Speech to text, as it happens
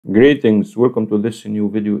Greetings, welcome to this new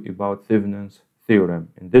video about Thevenin's theorem.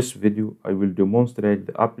 In this video, I will demonstrate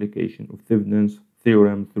the application of Thevenin's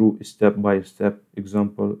theorem through a step-by-step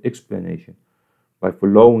example explanation. By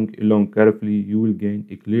following along carefully, you will gain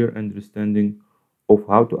a clear understanding of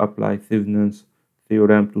how to apply Thevenin's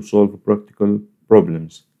theorem to solve practical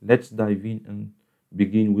problems. Let's dive in and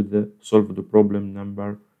begin with the solve the problem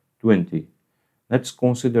number 20. Let's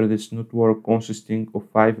consider this network consisting of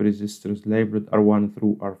 5 resistors labeled R1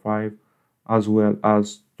 through R5, as well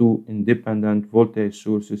as 2 independent voltage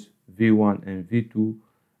sources V1 and V2,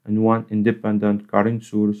 and 1 independent current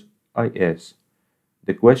source IS.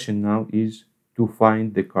 The question now is to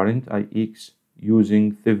find the current IX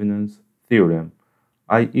using Thevenin's theorem.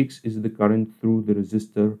 IX is the current through the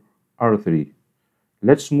resistor R3.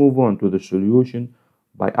 Let's move on to the solution.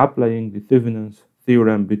 By applying the Thevenin's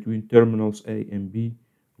theorem between terminals A and B,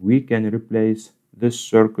 we can replace this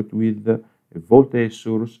circuit with a voltage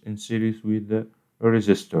source in series with a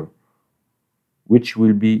resistor, which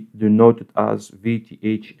will be denoted as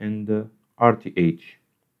VTH and RTH.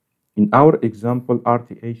 In our example,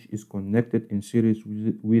 RTH is connected in series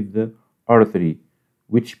with the R3,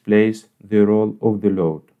 which plays the role of the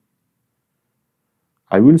load.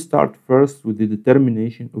 I will start first with the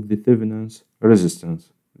determination of the Thevenin's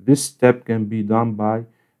resistance. This step can be done by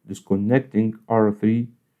disconnecting R3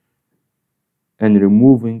 and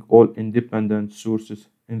removing all independent sources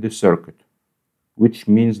in the circuit, which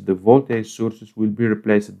means the voltage sources will be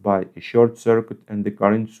replaced by a short circuit and the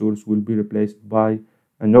current source will be replaced by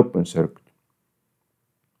an open circuit.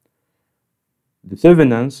 The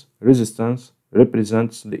Thevenin's resistance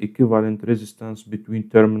represents the equivalent resistance between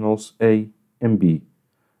terminals A and B.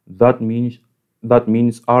 That means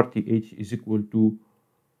RTH is equal to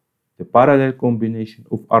the parallel combination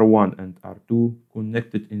of R1 and R2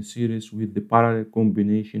 connected in series with the parallel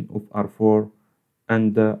combination of R4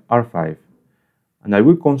 and R5. And I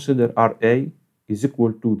will consider RA is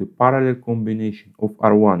equal to the parallel combination of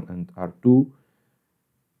R1 and R2.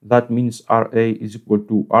 That means RA is equal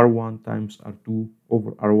to R1 times R2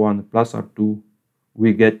 over R1 plus R2.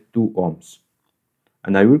 We get 2 ohms.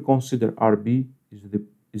 And I will consider RB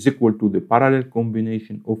is equal to the parallel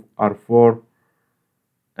combination of R4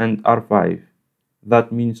 and R5.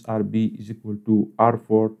 That means RB is equal to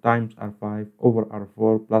R4 times R5 over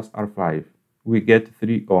R4 plus R5. We get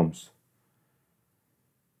 3 ohms.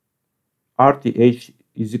 RTH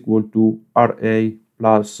is equal to RA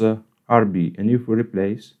plus RB. And if we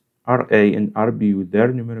replace RA and RB with their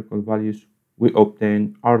numerical values, we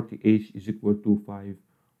obtain RTH is equal to 5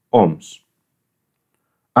 ohms.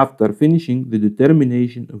 After finishing the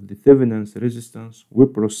determination of the Thevenin's resistance, we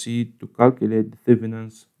proceed to calculate the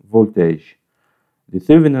Thevenin's voltage. The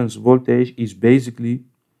Thevenin's voltage is basically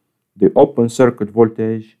the open circuit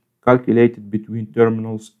voltage calculated between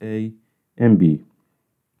terminals A and B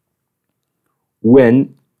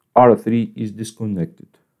when R3 is disconnected.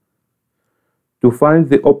 To find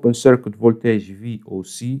the open circuit voltage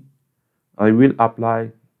VOC, I will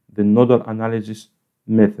apply the nodal analysis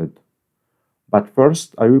method. But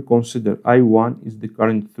first, I will consider I1 is the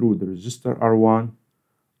current through the resistor R1,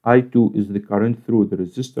 I2 is the current through the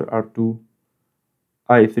resistor R2,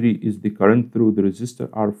 I3 is the current through the resistor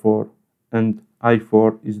R4, and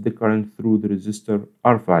I4 is the current through the resistor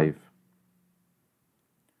R5.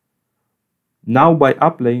 Now, by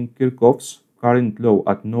applying Kirchhoff's current law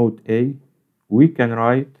at node A, we can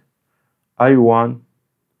write I1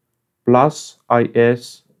 plus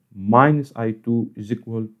IS minus I2 is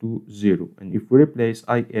equal to 0. And if we replace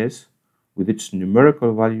IS with its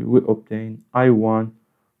numerical value, we obtain I1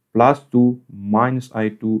 plus 2 minus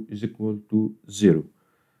I2 is equal to 0.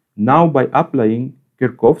 Now, by applying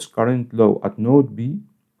Kirchhoff's current law at node B,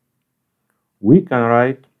 we can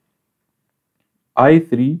write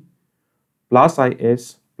I3 plus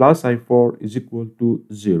IS plus I4 is equal to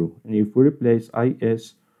 0. And if we replace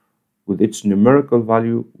IS with its numerical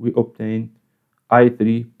value, we obtain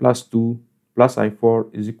I3 plus 2 plus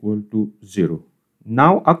I4 is equal to 0.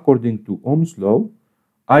 Now, according to Ohm's law,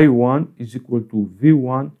 I1 is equal to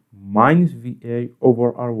V1 minus VA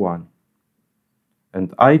over R1.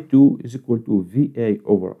 And I2 is equal to VA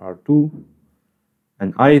over R2.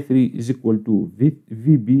 And I3 is equal to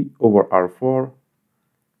VB over R4.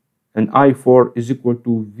 And I4 is equal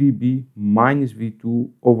to VB minus V2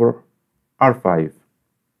 over R5.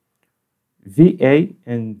 VA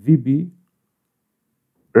and VB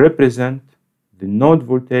represent the node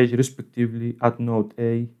voltage respectively at node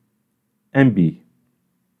A and B.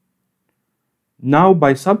 Now,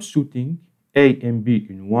 by substituting A and B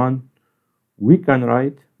in 1, we can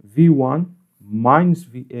write V1 minus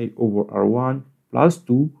VA over R1 plus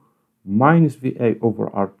 2 minus VA over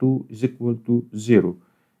R2 is equal to 0.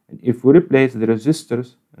 And if we replace the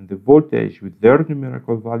resistors and the voltage with their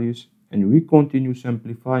numerical values and we continue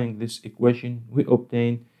simplifying this equation, we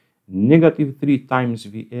obtain negative 3 times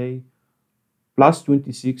VA plus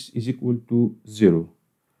 26 is equal to 0.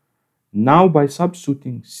 Now by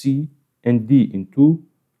substituting C and D in 2,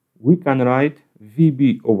 we can write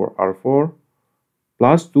VB over R4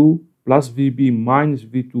 plus 2 plus VB minus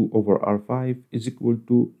V2 over R5 is equal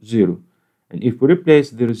to 0. And if we replace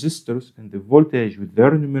the resistors and the voltage with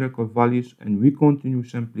their numerical values and we continue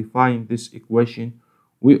simplifying this equation,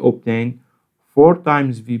 we obtain 4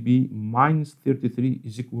 times VB minus 33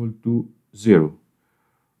 is equal to 0.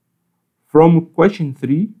 From equation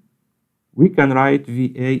 3, we can write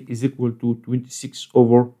VA is equal to 26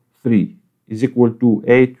 over 3 is equal to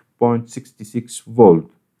 8.66 volt.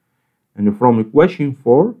 And from equation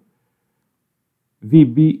 4,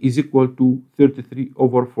 VB is equal to 33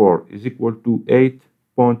 over 4 is equal to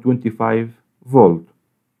 8.25 volt.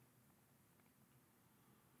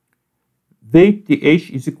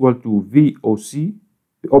 VTH is equal to VOC,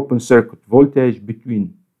 the open circuit voltage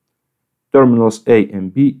between terminals A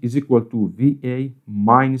and B is equal to VA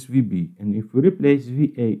minus VB. And if we replace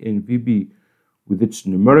VA and VB with its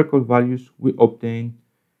numerical values, we obtain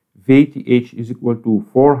VTH is equal to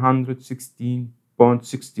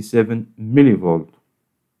 416.67 millivolt.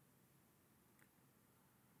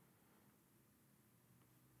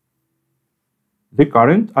 The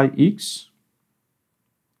current IX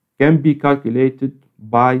can be calculated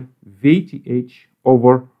by VTH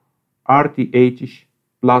over RTH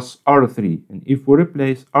plus R3. And if we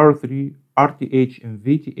replace R3, RTH and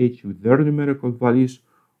VTH with their numerical values,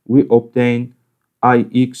 we obtain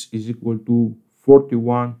IX is equal to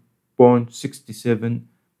 41.67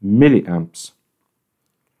 milliamps.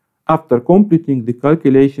 After completing the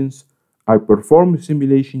calculations, I perform a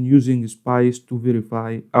simulation using SPICE to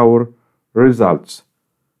verify our results.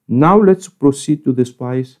 Now let's proceed to the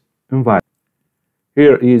SPICE environment.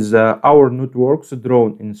 Here is our networks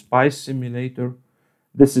drawn in SPICE simulator.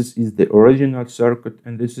 This is the original circuit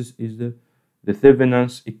and this is the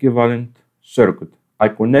Thevenin's equivalent circuit. I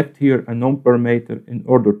connect here an ampere meter in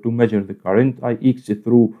order to measure the current IX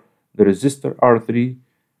through the resistor R3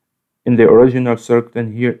 in the original circuit,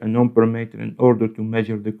 and here an ampere meter in order to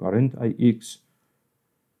measure the current IX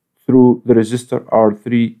through the resistor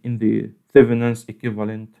R3 in the Thevenin's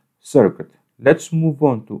equivalent circuit. Let's move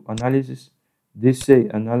on to analysis. This say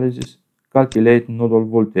analysis, calculate nodal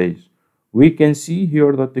voltage. We can see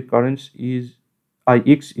here that the current is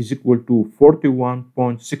IX is equal to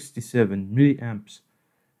 41.67 milliamps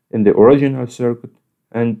in the original circuit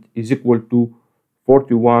and is equal to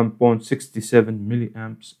 41.67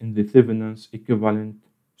 milliamps in the Thevenin's equivalent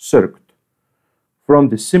circuit. From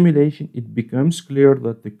the simulation, it becomes clear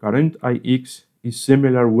that the current IX is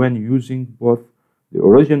similar when using both the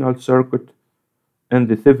original circuit and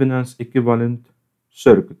the Thevenin's equivalent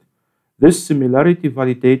circuit. This similarity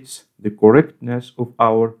validates the correctness of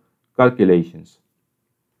our calculations.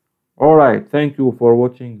 Alright, thank you for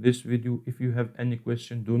watching this video. If you have any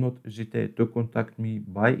question, do not hesitate to contact me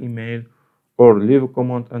by email or leave a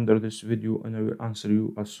comment under this video and I will answer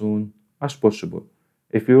you as soon as possible.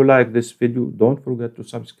 If you like this video, don't forget to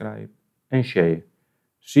subscribe and share.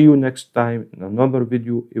 See you next time in another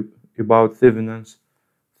video about Thevenin's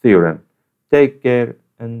theorem. Take care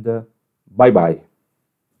and bye bye.